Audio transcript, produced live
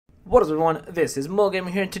What is up everyone, this is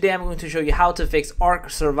MoGamer here, and today I'm going to show you how to fix ARK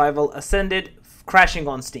Survival Ascended crashing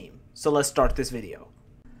on Steam. So let's start this video.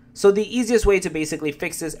 So the easiest way to basically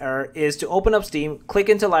fix this error is to open up Steam, click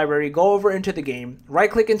into library, go over into the game, right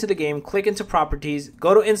click into the game, click into properties,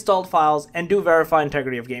 go to installed files, and do verify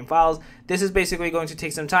integrity of game files. This is basically going to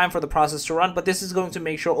take some time for the process to run, but this is going to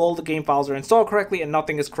make sure all the game files are installed correctly and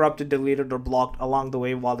nothing is corrupted, deleted, or blocked along the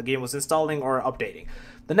way while the game was installing or updating.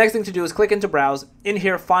 The next thing to do is click into browse. In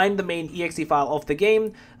here, find the main exe file of the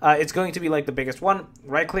game. It's going to be like the biggest one.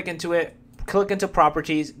 Right click into it, click into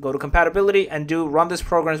properties, go to compatibility, and do run this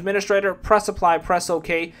program administrator, press apply, press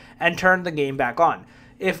OK, and turn the game back on.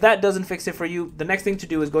 If that doesn't fix it for you, the next thing to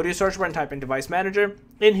do is go to your search bar and type in device manager.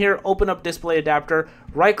 In here, open up display adapter,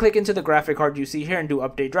 right click into the graphic card you see here and do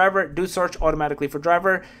update driver, do search automatically for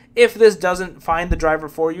driver. If this doesn't find the driver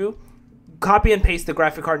for you, copy and paste the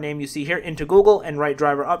graphic card name you see here into Google and write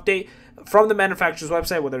driver update from the manufacturer's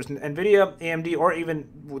website, whether it's NVIDIA, AMD, or even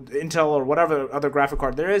Intel or whatever other graphic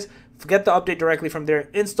card there is. Get the update directly from there,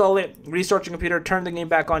 install it, restart your computer, turn the game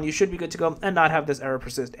back on. You should be good to go and not have this error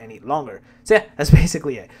persist any longer. So yeah, that's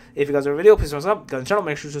basically it. If you guys are a video, please thumbs up, go to the channel,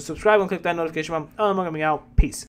 make sure to subscribe and click that notification bell. I'm going out. Peace.